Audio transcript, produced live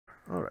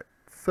Alright,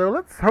 so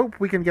let's hope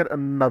we can get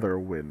another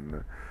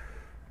win.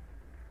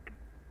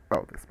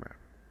 Oh, this map.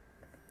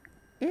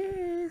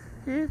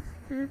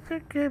 It's a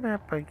good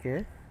map, I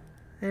guess.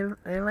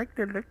 I like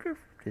the look of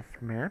this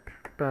map,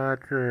 but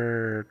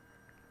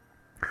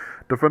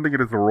defending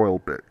it is a royal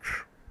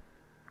bitch.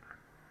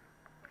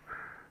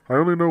 I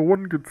only know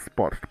one good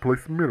spot to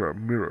place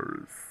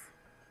mirrors.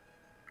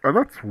 And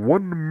that's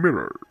one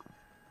mirror,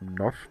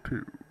 not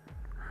two.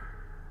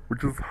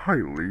 Which is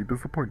highly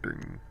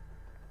disappointing.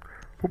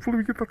 Hopefully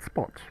we get that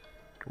spot,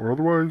 or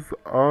otherwise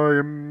I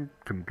am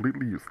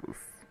completely useless.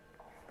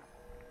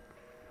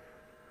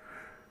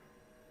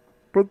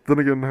 But then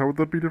again, how would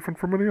that be different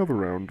from any other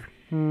round?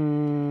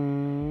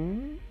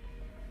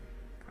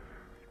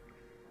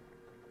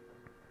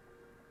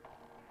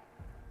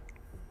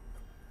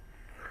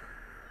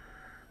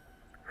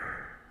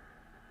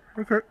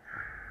 Okay.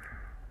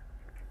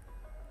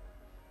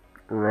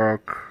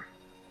 Rock.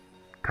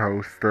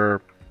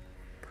 Toaster.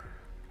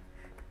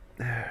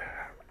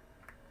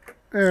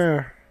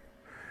 At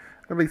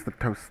least the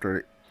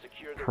toaster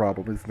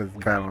problem isn't as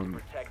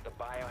balanced.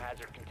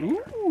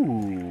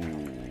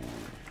 Ooh.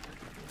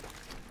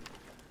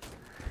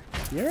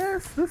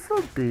 Yes,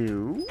 this'll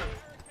do.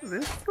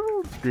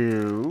 This'll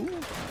do.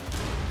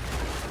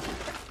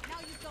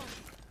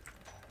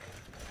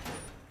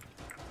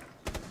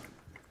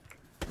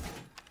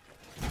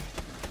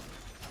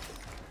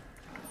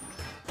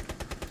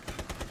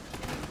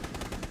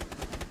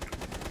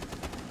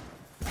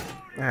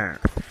 Ah,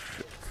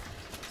 shit.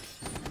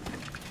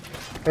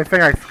 I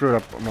think I screwed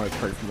up on my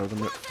placement,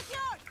 doesn't it?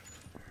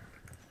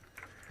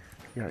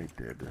 Yeah, I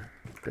did.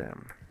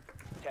 Damn.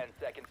 10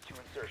 seconds to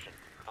insertion.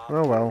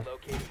 Oh well.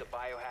 Located the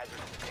biohazard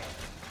container.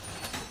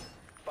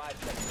 5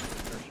 seconds to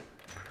insertion.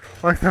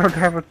 Why they don't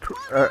have a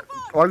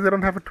why they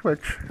don't have a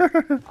Twitch? Op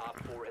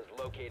 4 has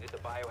located the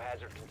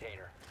biohazard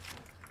container.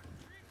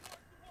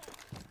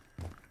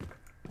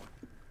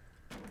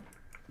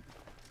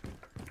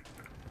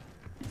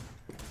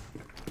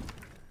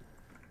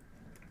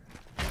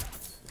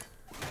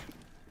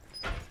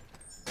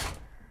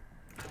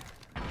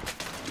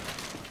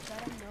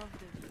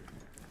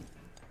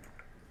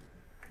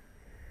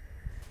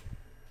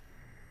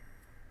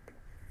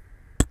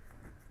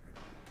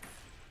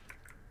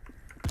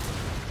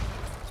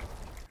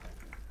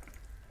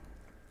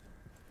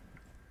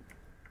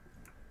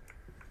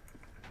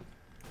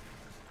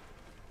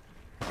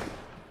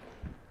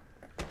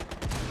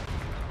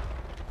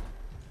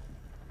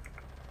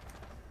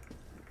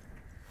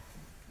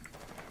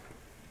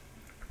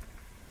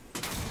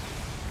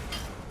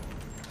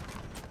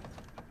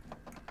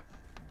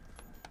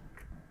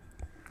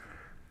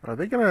 Are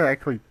they gonna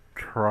actually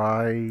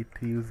try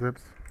to use it?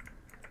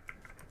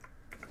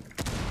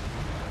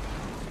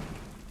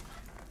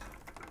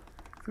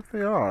 If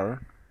they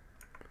are,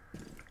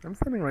 I'm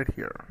standing right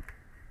here.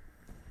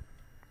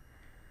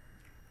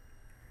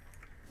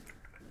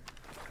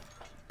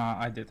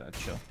 I did that,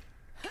 chill.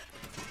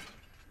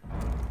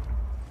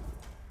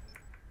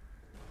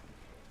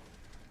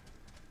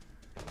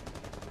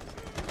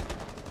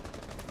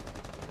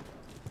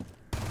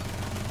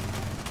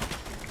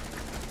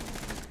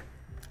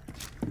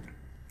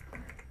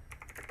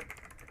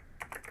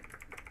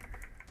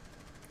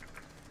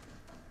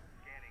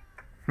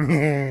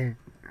 Yeah.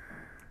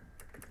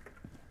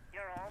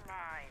 You're all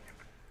mine.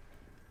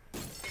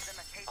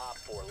 Op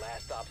 4,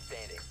 last stop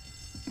standing.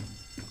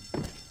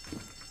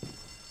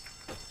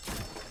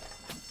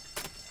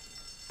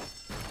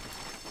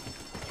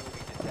 You will be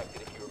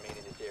detected if you remain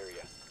in this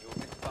area. You have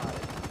been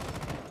spotted.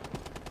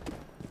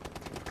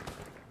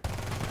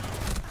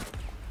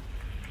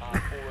 Op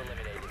 4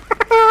 eliminated.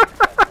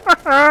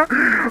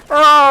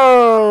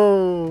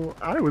 Oh,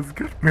 I was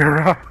good,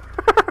 Mira.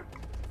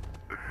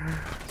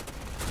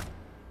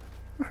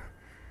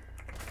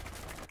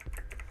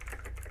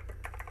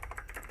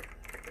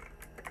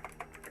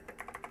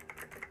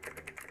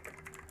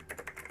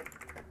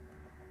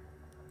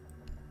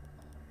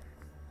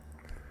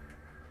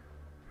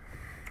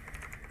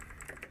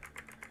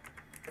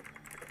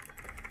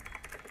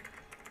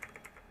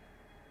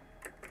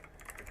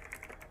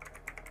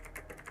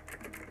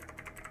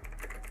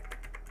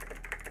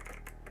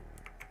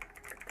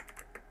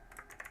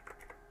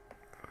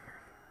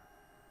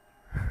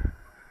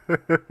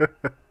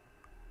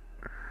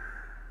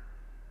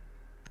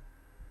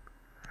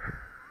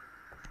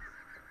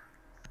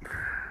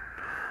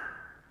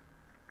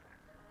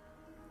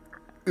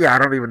 Yeah, I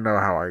don't even know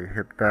how I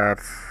hit that.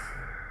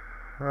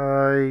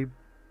 I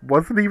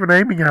wasn't even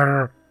aiming at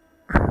her.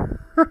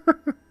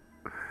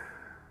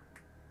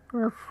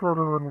 That's sort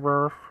of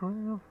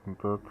embarrassing,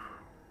 isn't it?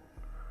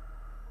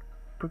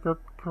 To get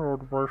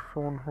killed by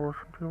someone who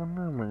wasn't even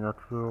aiming at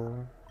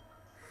you.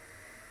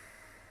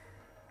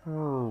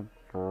 Oh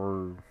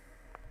boy.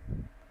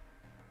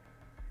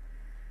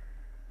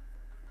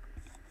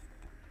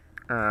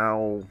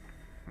 Ow.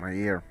 My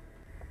ear.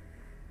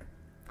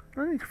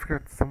 I need to figure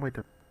out some way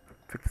to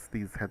fix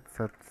these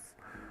headsets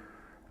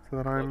so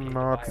that I'm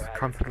not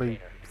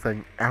constantly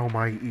saying "ow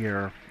my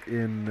ear"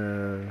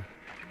 in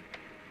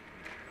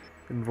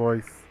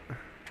voice.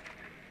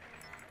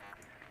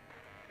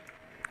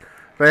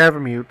 They have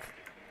a mute.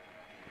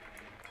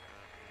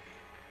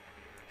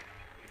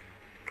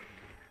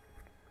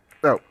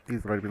 Oh,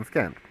 he's already been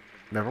scanned.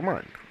 Never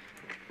mind.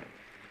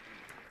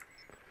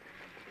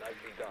 Nicely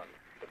done.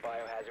 The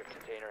biohazard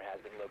container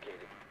has been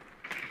located.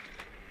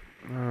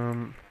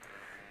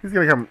 He's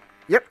gonna come.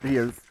 Yep, he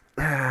is.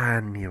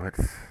 I knew it.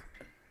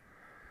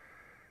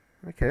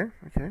 Okay,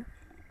 okay.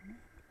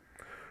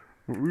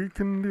 We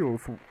can deal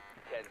with. 10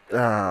 seconds.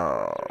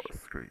 Oh,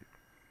 screw you.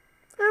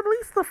 At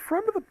least the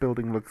front of the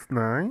building looks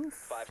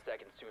nice. 5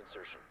 seconds to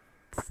insertion.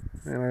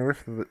 And I wish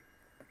that.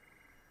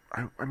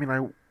 I mean,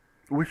 I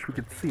wish we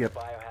could see it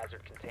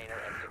Biohazard container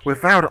and secure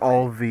without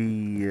all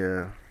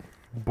the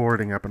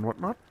boarding up and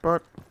whatnot,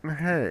 but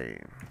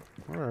hey,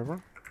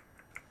 whatever.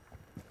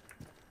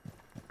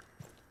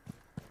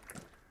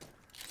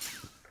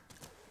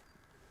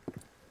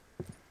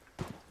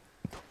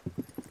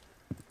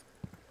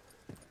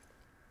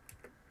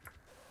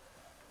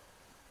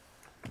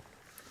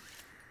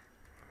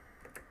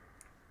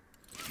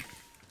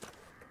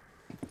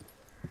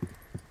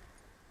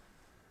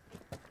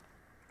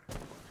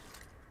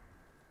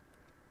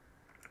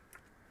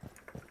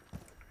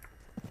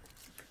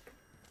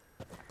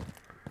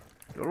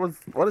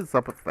 What is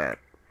up with that?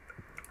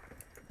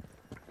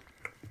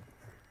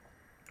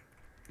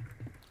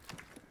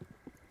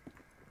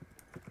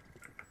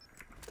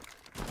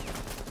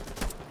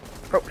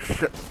 Oh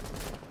shit.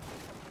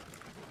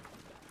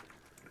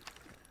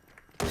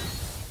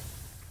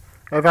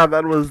 I thought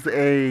that was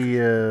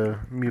a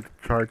mute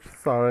charge,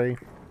 sorry.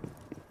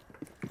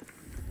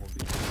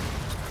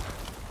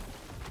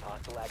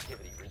 Hostile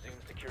activity. Resume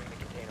securing the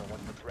container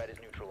once the threat is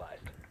neutralized.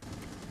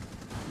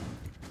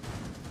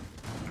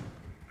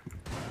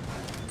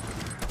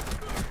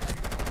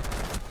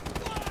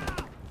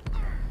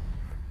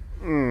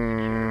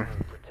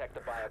 Protect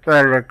the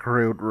That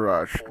recruit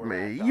rushed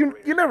me. You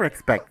never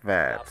expect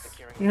that.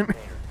 You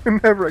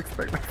never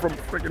expect that from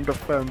friggin'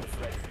 defense.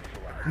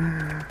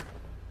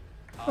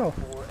 Oh.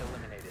 4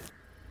 eliminated.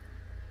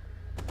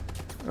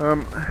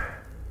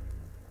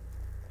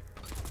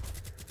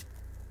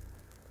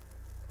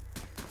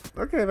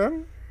 Okay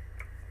then.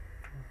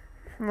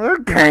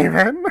 Okay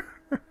then.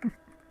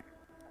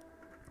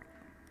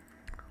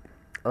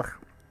 Ugh.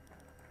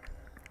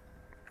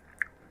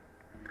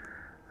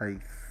 I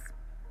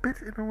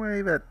spit in a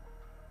way that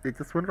it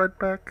just went right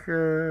back,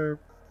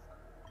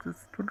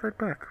 just went right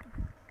back.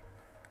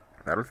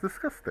 That was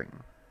disgusting.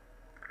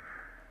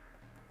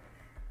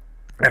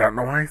 I don't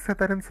know why I said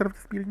that instead of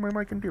just beating my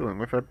mic and dealing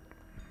with it.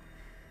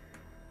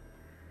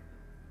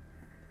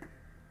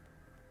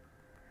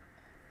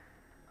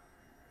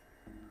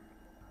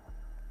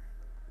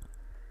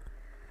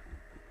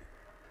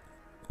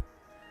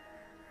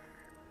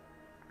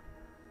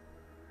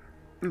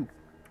 Ooh.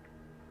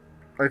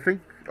 I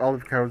think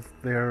Olive Cow's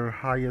their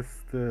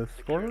highest Secure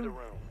score. the room.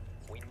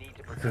 We need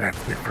to So protect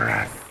that's good for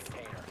us. the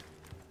container.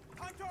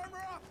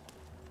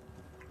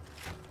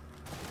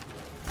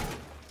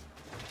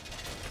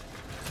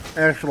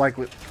 Actually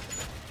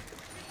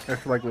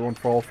likely won't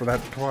fall for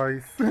that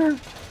twice.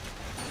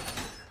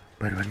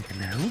 But one can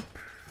hope.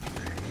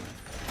 Right?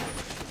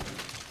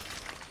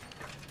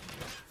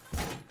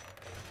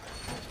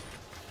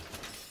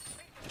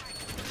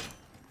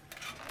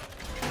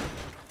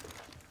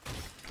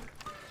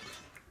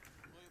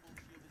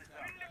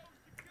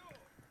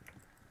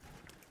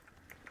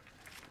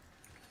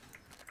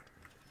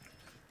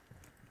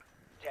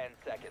 10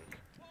 seconds.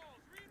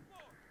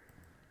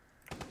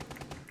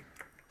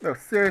 No,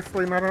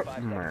 seriously, not a. 5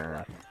 seconds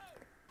left.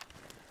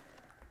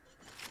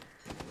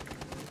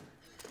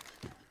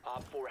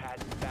 Op 4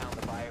 hasn't found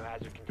the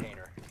biohazard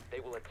container. They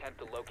will attempt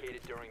to locate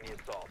it during the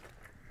assault.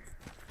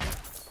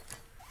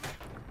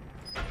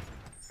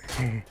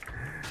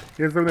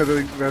 Here's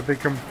something that they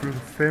come through the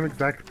same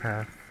exact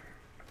path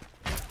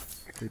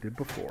they did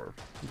before.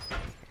 You see,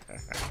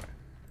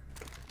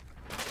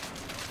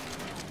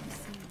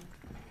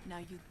 now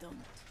you don't.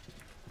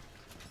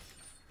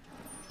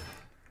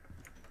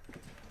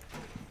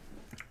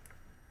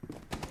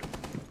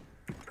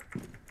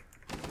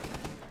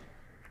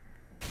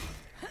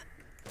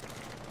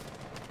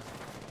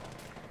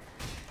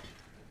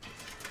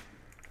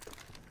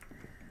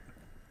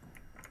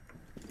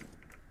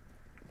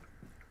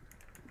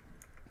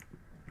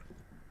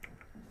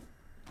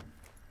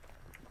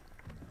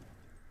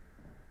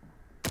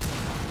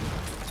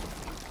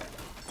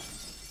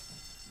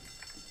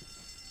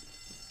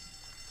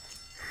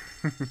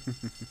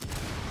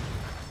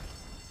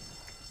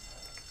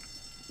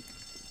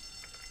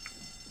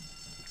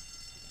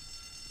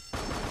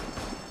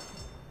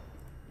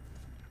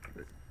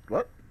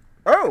 What?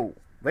 Oh!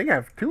 They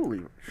have two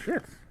levers.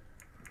 Shit.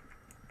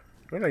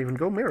 They don't even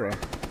go mirror.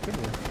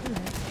 Goodness.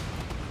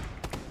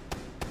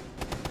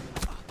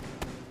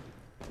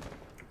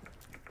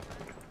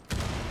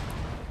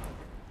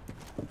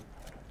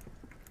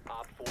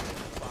 Op 4 has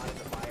spotted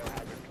the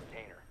biohazard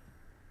container.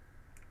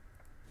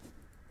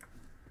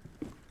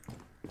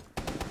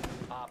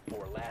 Op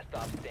 4, last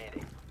stop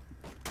standing.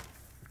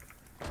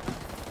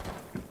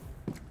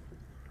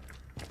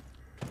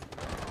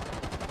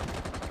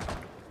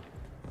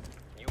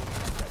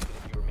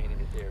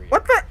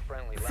 What the?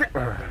 Friendly, last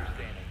operator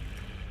standing.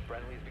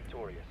 Friendly is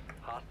victorious.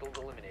 Hostiles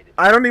eliminated.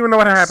 I don't even know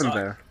what happened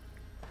there.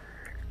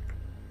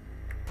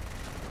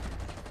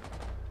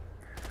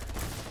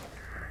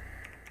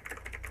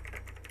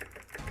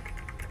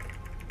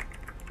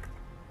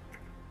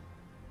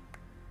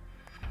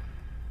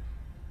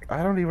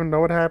 I don't even know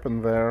what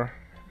happened there.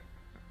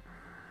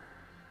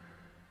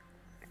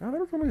 Oh, that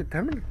was only a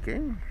 10-minute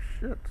game?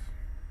 Shit.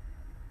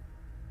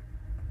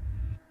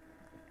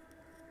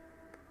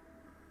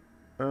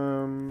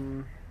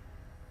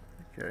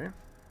 Okay.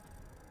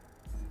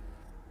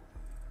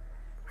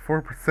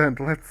 4%,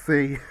 let's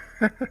see.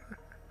 I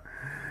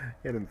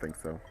didn't think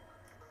so.